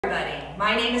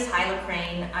My name is Hyla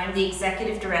Crane. I'm the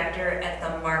Executive Director at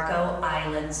the Marco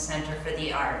Island Center for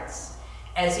the Arts.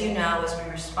 As you know, as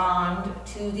we respond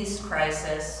to this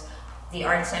crisis, the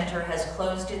Art Center has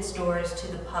closed its doors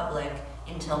to the public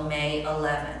until May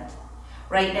 11th.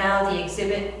 Right now, the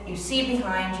exhibit you see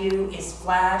behind you is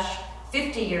Flash,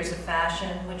 50 Years of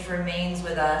Fashion, which remains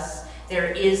with us.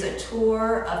 There is a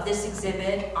tour of this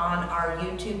exhibit on our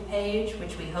YouTube page,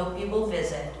 which we hope you will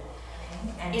visit.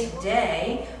 And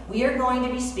today, we are going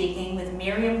to be speaking with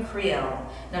Myriam Kriel.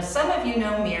 Now, some of you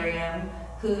know Myriam,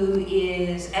 who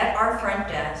is at our front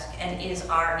desk and is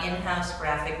our in-house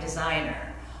graphic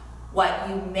designer. What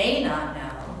you may not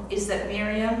know is that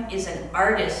Myriam is an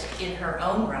artist in her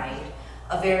own right,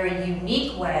 a very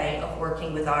unique way of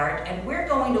working with art, and we're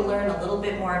going to learn a little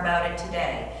bit more about it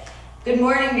today. Good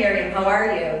morning, Myriam. How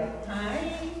are you? Hi.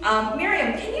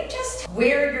 Myriam, can you just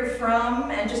where you're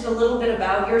from and just a little bit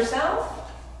about yourself?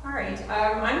 All right.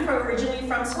 I'm originally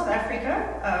from South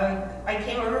Africa. I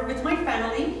came over with my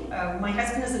family. My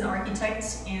husband is an architect,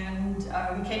 and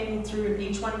we came through an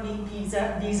H-1B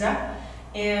visa,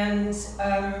 and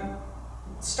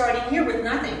starting here with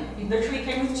nothing. We literally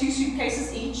came with 2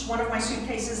 suitcases each. One of my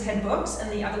suitcases had books,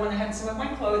 and the other one had some of my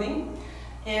clothing.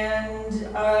 And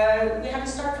we had to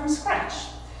start from scratch.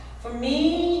 For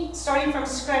me, starting from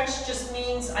scratch just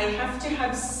means I have to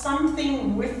have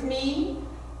something with me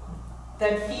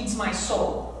that feeds my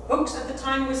soul. Books at the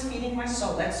time was feeding my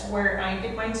soul. That's where I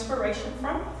get my inspiration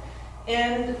from.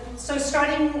 And so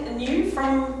starting anew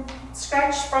from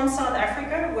scratch from South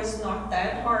Africa was not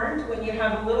that hard when you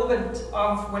have a little bit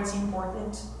of what's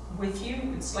important with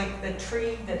you. It's like the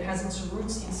tree that has its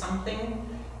roots in something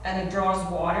and it draws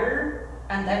water.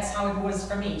 And that's how it was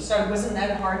for me. So it wasn't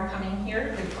that hard coming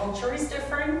here. The culture is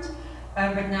different,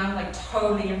 but now I'm like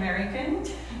totally American.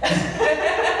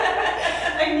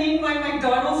 I need my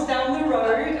McDonald's down the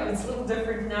road. It's a little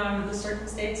different now under the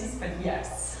circumstances, but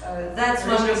yes. That's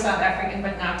originally South African,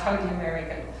 but now totally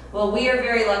American. Well, we are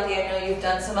very lucky. I know you've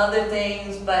done some other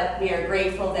things, but we are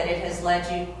grateful that it has led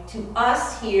you to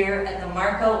us here at the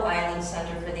Marco Island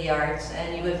Center for the Arts,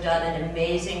 and you have done an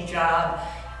amazing job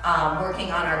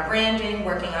working on our branding,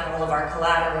 working on all of our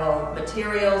collateral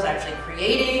materials, actually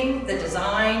creating the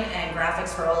design and graphics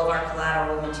for all of our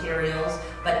collateral materials.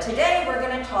 But today we're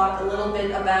going to talk a little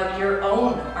bit about your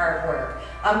own artwork.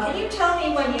 Can you tell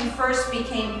me when you first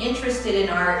became interested in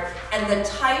art and the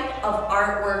type of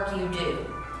artwork you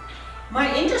do?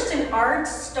 My interest in art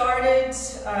started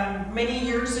many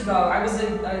years ago. I was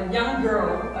a young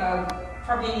girl,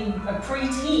 probably a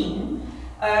preteen,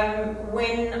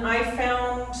 when I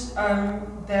found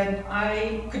that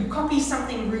I could copy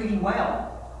something really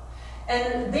well.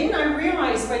 And then I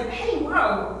realized that, hey,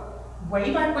 wow,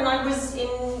 way back when I was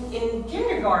in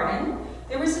kindergarten,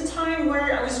 there was a time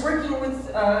where I was working with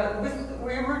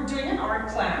we were doing an art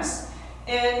class,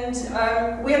 and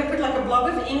we had to put like a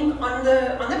blob of ink on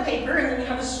the paper, and then you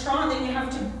have a straw, and then you have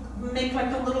to make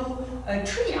like a little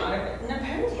tree out of it. And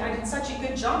apparently I did such a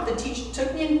good job, the teacher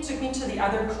took me to the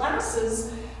other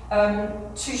classes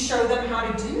to show them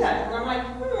how to do that. And I'm like,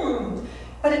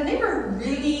 but it never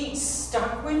really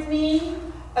stuck with me.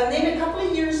 And then a couple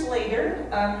of years later,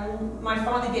 my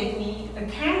father gave me a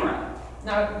camera.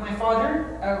 Now, my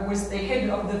father was the head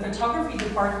of the photography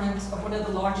department of one of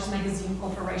the largest magazine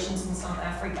corporations in South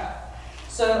Africa.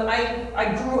 So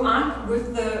I grew up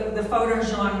with the photo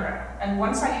genre, and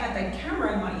once I had that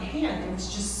camera in my hand, there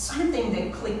was just something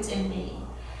that clicked in me.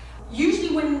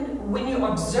 Usually when you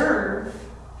observe,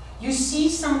 you see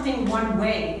something one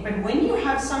way, but when you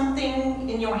have something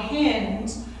in your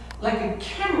hand, like a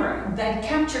camera that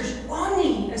captures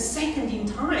only a second in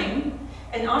time,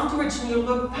 and afterwards when you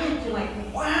look back, you're like,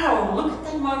 wow, look at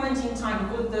that moment in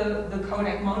time, look at the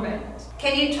Kodak moment.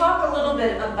 Can you talk a little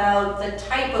bit about the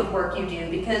type of work you do?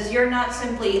 Because you're not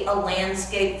simply a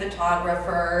landscape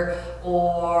photographer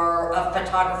or a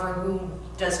photographer who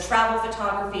does travel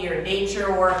photography or nature,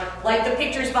 or like the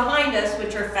pictures behind us,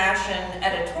 which are fashion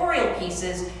editorial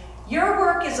pieces. Your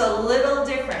work is a little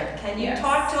different. Can you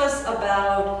talk to us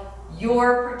about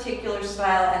your particular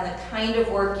style and the kind of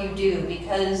work you do?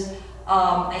 Because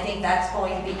I think that's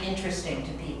going to be interesting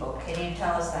to people. Can you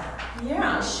tell us that?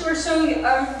 Yeah, sure. So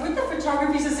with the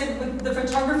photography, as I said, the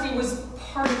photography was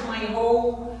part of my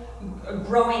whole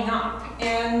growing up.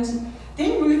 And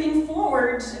then moving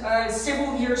forward,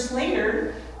 several years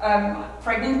later,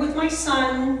 pregnant with my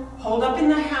son, holed up in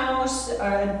the house,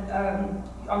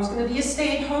 I was going to be a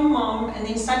stay-at-home mom, and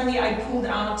then suddenly I pulled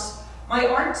out my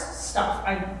art stuff.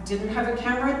 I didn't have a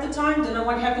camera at the time, didn't know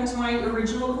what happened to my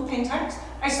original contact.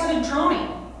 I started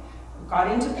drawing,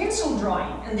 got into pencil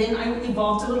drawing, and then I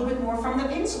evolved a little bit more from the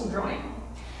pencil drawing.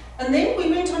 And then we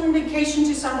went on vacation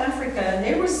to South Africa, and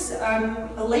there was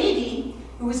a lady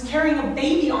who was carrying a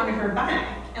baby on her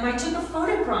back, and I took a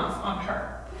photograph of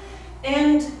her.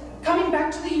 And coming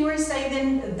back to the USA,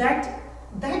 then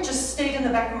that just stayed in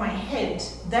the back of my head.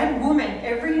 That woman,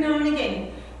 every now and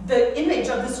again, the image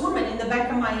of this woman in the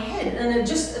back of my head, and it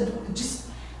just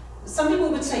some people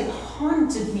would say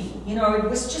haunted me. You know, it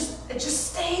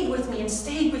just stayed with me and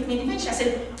stayed with me. And eventually I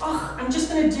said, oh, I'm just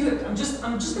going to do it. I'm just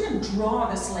going to draw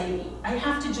this lady. I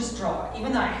have to just draw it.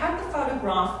 Even though I had the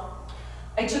photograph,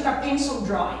 I took a pencil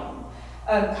drawing,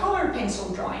 a color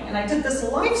pencil drawing, and I did this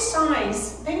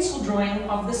life-size pencil drawing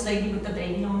of this lady with the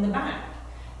baby on the back.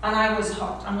 And I was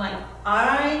hooked. I'm like,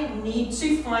 I need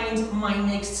to find my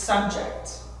next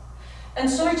subject. And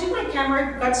so I took my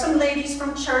camera, got some ladies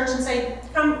from church and said,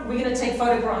 come, we're going to take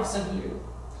photographs of you.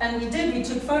 And we did. We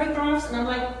took photographs, and I'm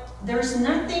like, there's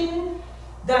nothing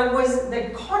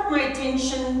that caught my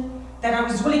attention that I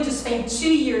was willing to spend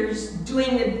 2 years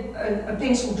doing a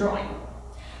pencil drawing.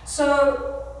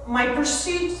 So my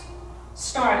pursuit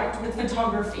started with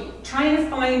photography, trying to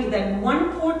find that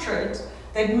one portrait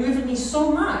that moved me so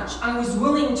much, I was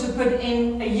willing to put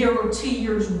in 1 year or 2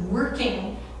 years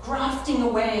working, grafting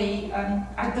away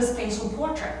at this pencil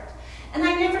portrait. And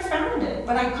I never found it,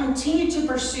 but I continued to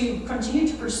pursue,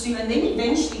 and then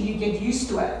eventually you get used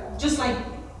to it. Just like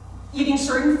eating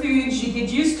certain foods, you get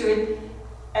used to it,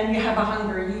 and you have a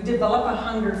hunger, you develop a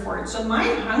hunger for it. So my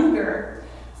hunger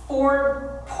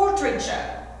for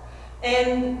portraiture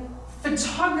and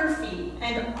photography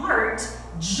and art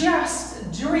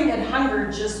just during that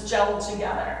hunger just gelled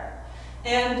together.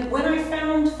 And when I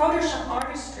found Photoshop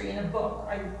artistry in a book,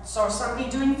 I saw somebody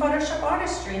doing Photoshop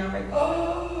artistry, and I'm like,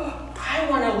 oh, I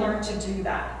want to learn to do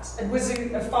that. It was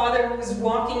a father who was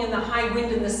walking in the high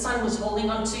wind, and the sun was holding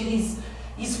onto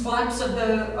his flaps of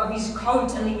his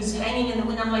coat, and he was hanging in the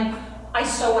wind. I'm like, I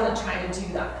so want to try to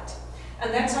do that.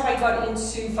 And that's how I got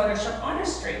into Photoshop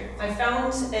artistry. I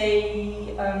found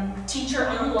a teacher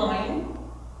online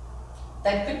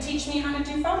that could teach me how to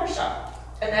do Photoshop,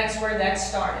 and that's where that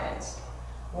started.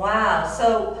 Wow,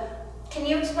 so can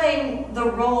you explain the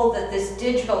role that this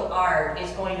digital art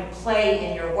is going to play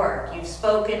in your work? You've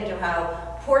spoken to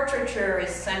how portraiture is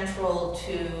central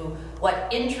to what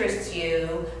interests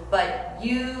you, but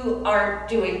you aren't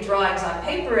doing drawings on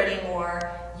paper anymore.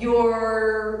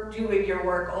 You're doing your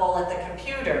work all at the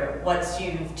computer once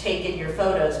you've taken your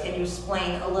photos. Can you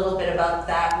explain a little bit about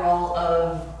that role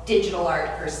of digital art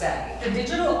per se? The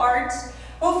digital art,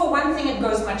 well, for one thing, it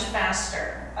goes much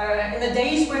faster. In the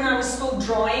days when I was still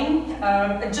drawing,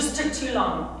 it just took too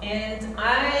long, and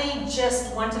I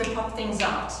just wanted to pop things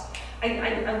out.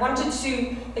 I wanted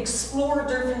to explore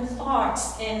different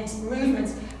thoughts and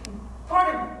movements.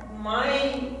 Part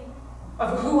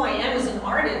of who I am as an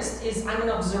artist is I'm an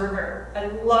observer. I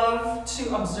love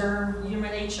to observe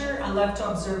human nature. I love to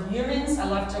observe humans. I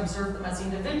love to observe them as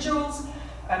individuals,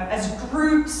 as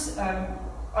groups,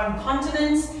 on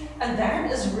continents, and that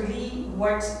is really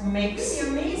what makes it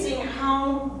amazing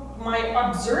how my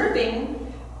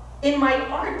observing in my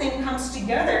art then comes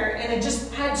together, and it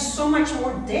just adds so much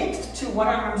more depth to what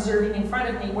I'm observing in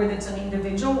front of me, whether it's an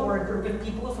individual or a group of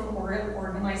people from an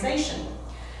organization.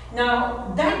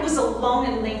 Now, that was a long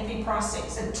and lengthy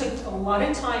process. It took a lot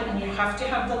of time, and you have to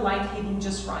have the light hitting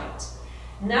just right.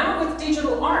 Now with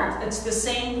digital art, it's the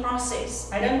same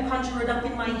process. I don't conjure it up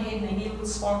in my head, maybe a little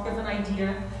spark of an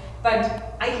idea,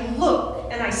 but I look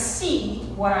and I see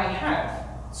what I have.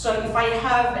 So if I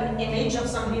have an image of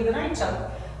somebody that I took,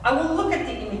 I will look at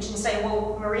the image and say,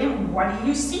 well, Myriam, what do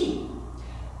you see?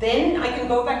 Then I can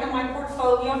go back in my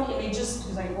portfolio of images,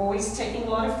 because I'm always taking a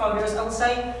lot of photos. I will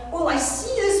say, well, I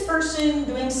see this person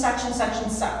doing such and such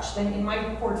and such. Then in my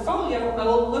portfolio, I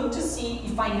will look to see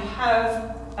if I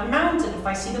have a mountain, if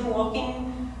I see them walking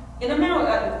in a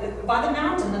by the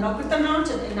mountain, then I'll put the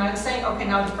mountain, and I'll say, okay,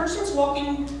 now the person's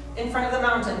walking in front of the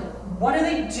mountain. What are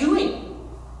they doing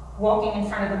walking in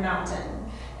front of the mountain?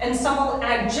 And so I'll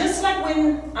add, just like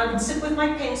when I would sit with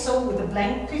my pencil with a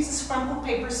blank piece of crumpled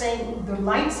paper saying, the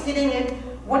light's hitting it,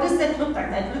 what does that look like?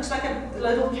 That looks like a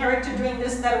little character doing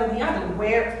this, that, or the other.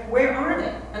 Where are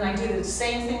they? And I do the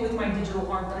same thing with my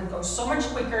digital art, but it goes so much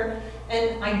quicker,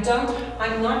 and I'm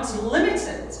not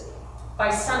limited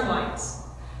by sunlight.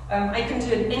 I can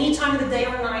do it any time of the day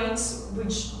or night,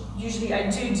 which usually I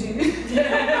do.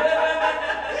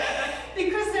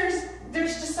 Because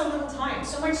there's just so little time,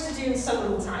 so much to do in so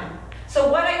little time. So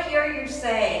what I hear you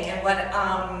saying, and what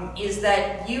is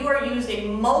that you are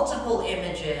using multiple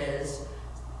images.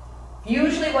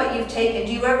 Usually what you've taken,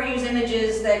 do you ever use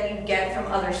images that you get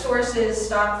from other sources,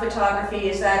 stock photography?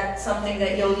 Is that something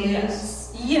that you'll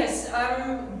use? Yes.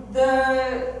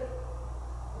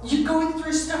 you go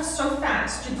through stuff so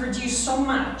fast, you produce so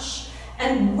much,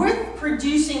 and with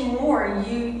producing more,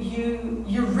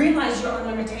 you realize your own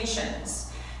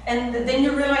limitations, and then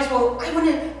you realize, well,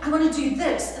 I want to do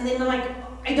this, and then you're like,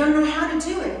 I don't know how to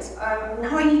do it.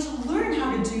 Now I need to learn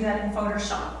how to do that in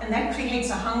Photoshop, and that creates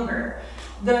a hunger.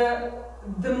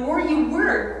 The more you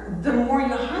work, the more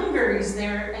your hunger is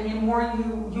there, and the more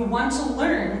you want to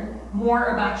learn more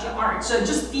about your art. So it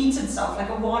just feeds itself like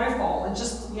a waterfall. It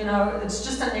just, you know, it's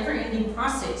just a never-ending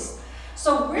process.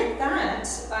 So with that,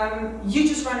 you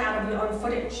just run out of your own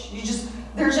footage.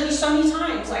 There's only so many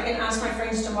times I can ask my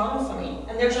friends to model for me,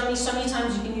 and there's only so many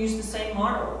times you can use the same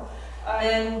model.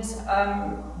 And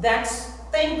that's,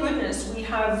 thank goodness, we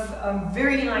have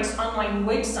very nice online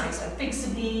websites like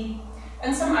Pixabay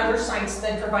and some other sites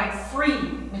that provide free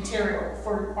material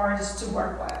for artists to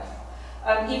work with.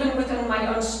 Even within my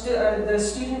own the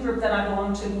student group that I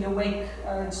belong to, the Awake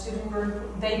student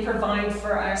group, they provide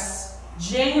for us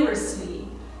generously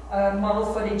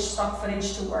model footage, stock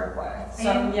footage to work with.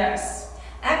 So yes.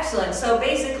 Excellent. So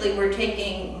basically we're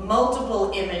taking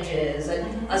multiple images,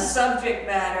 a subject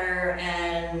matter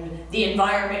and the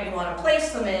environment you want to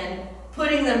place them in,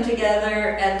 putting them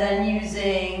together, and then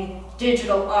using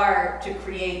digital art to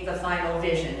create the final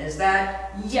vision. Is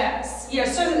that? Yes. Yeah.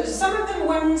 So some of the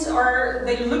ones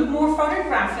they look more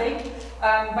photographic,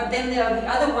 but then there are the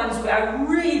other ones where I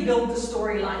really build the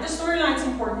storyline. The storyline's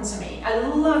important to me. I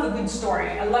love a good story.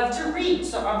 I love to read,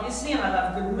 so obviously, and I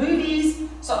love good movies,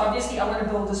 so obviously I want to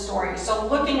build a story. So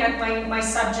looking at my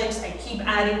subjects, I keep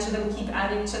adding to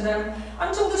them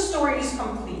until the story is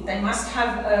complete. They must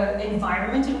have an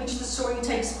environment in which the story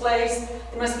takes place.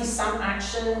 There must be some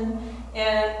action,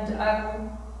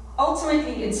 and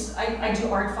ultimately I do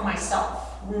art for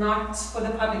myself, not for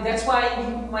the public. That's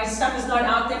why my stuff is not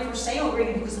out there for sale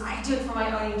really, because I do it for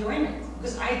my own enjoyment,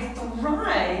 because I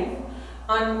thrive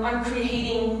on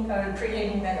creating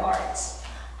that art.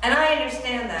 And I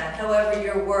understand that. However,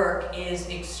 your work is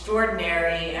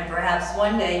extraordinary, and perhaps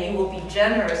one day you will be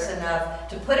generous enough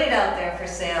to put it out there for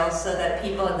sale so that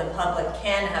people in the public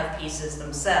can have pieces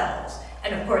themselves.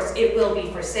 And of course, it will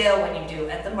be for sale when you do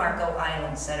at the Marco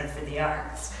Island Center for the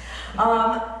Arts.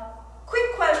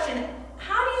 Quick question,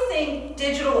 how do you think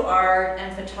digital art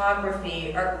and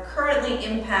photography are currently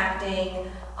impacting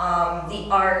the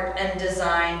art and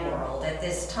design world at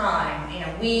this time? You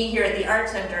know, we here at the Art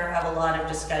Center have a lot of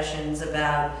discussions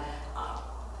about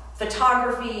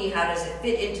photography, how does it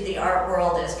fit into the art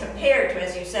world as compared to,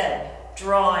 as you said,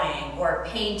 drawing or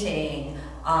painting.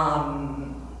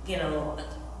 You know,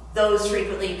 those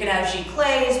frequently you can have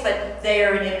giclées, but they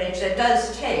are an image that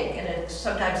does take, and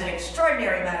sometimes an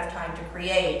extraordinary amount of time to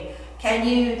create. Can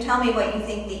you tell me what you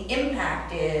think the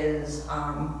impact is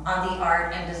on the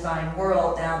art and design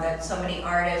world now that so many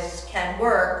artists can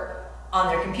work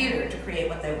on their computer to create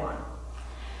what they want?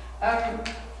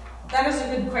 That is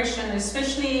a good question,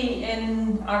 especially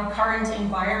in our current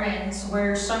environment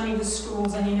where so many of the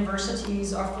schools and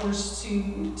universities are forced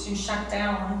to shut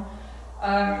down.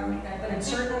 But it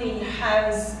certainly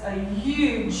has a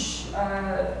huge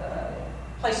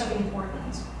place of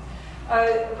importance.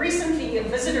 Recently, a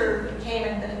visitor came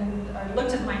and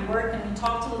looked at my work, and we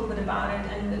talked a little bit about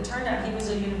it, and it turned out he was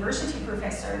a university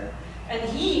professor, and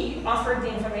he offered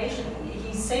the information.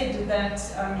 He said that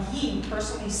he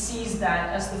personally sees that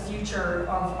as the future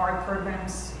of art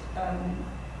programs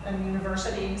and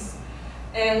universities.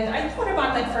 And I thought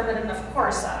about that for a minute, and of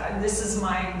course, this is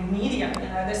my medium, you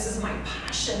know, this is my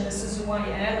passion, this is who I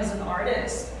am as an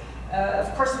artist.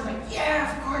 Of course, I'm like, yeah,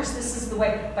 of course, this is the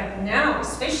way. But now,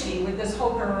 especially with this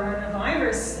whole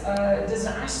coronavirus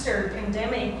disaster,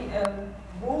 pandemic,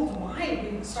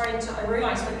 worldwide, we're starting to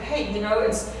realize, but hey, you know,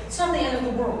 it's not the end of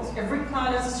the world. Every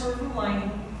cloud has a silver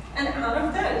lining. And out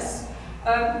of this,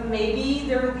 maybe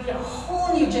there will be a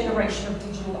whole new generation of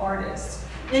digital artists.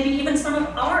 Maybe even some of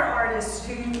our artists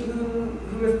who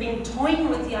have been toying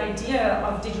with the idea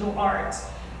of digital art,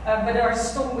 but are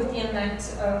still within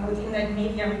that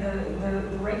medium,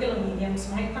 the regular mediums,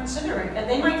 might consider it. And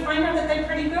they might find out that they're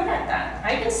pretty good at that.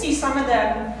 I can see some of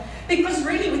them, because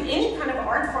really with any kind of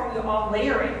art form, you are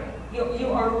layering. You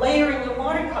are layering your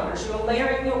watercolors, you're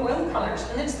layering your oil colors.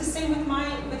 And it's the same with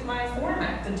my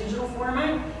format, the digital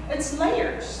format, it's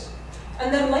layers.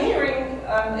 And then layering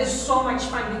is so much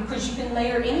fun because you can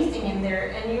layer anything in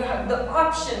there, and you have the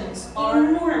options are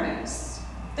enormous.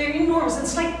 They're enormous.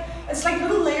 It's like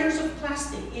little layers of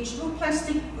plastic. Each little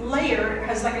plastic layer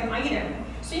has like an item.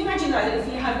 So you imagine that if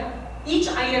you have each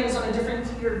item is on a different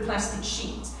clear plastic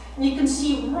sheet, and you can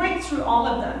see right through all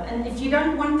of them. And if you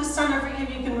don't want the sun over here,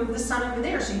 you can move the sun over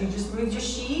there. So you just move your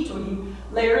sheet, or you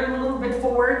layer them a little bit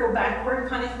forward or backward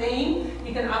kind of thing.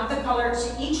 You can up the color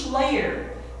to each layer.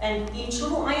 And each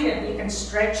little item, you can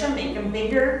stretch them, make them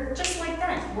bigger, just like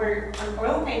that. Where on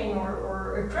oil painting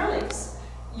or acrylics,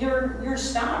 you're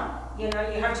stuck. You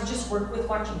know, you have to just work with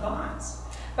what you got.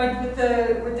 But with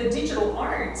the digital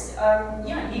arts,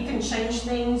 yeah, you can change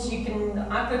things, you can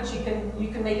up it, you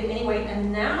can make it anyway.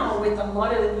 And now with a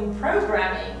lot of the new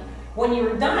programming, when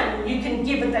you're done, you can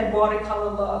give it that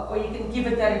watercolor look, or you can give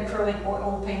it that acrylic or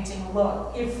oil painting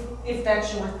look, if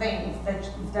that's your thing,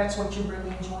 if that's what you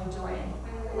really enjoy doing.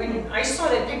 When I saw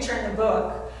that picture in the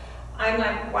book, I'm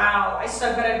like, wow, I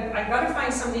gotta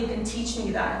find somebody who can teach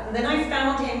me that. And then I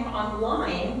found him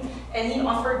online, and he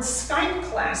offered Skype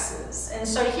classes. And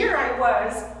so here I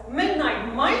was,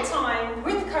 midnight my time,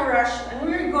 with Karash, and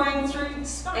we were going through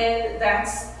Skype. And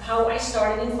that's how I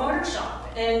started in Photoshop.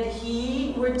 And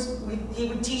he would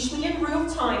teach me in real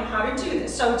time how to do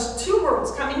this. So it's two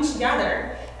worlds coming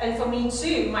together. And for me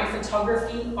too, my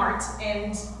photography, art,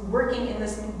 and working in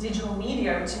this digital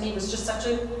media, to me was just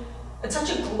it's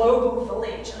such a global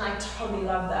village, and I totally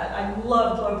love that. I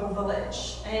love Global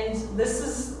Village, and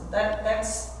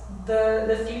that's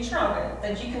the future of it,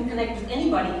 that you can connect with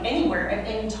anybody, anywhere, at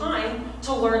any time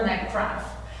to learn that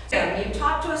craft. So you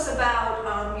talked to us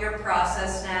about your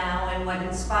process now and what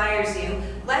inspires you.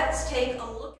 Let's take a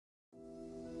look.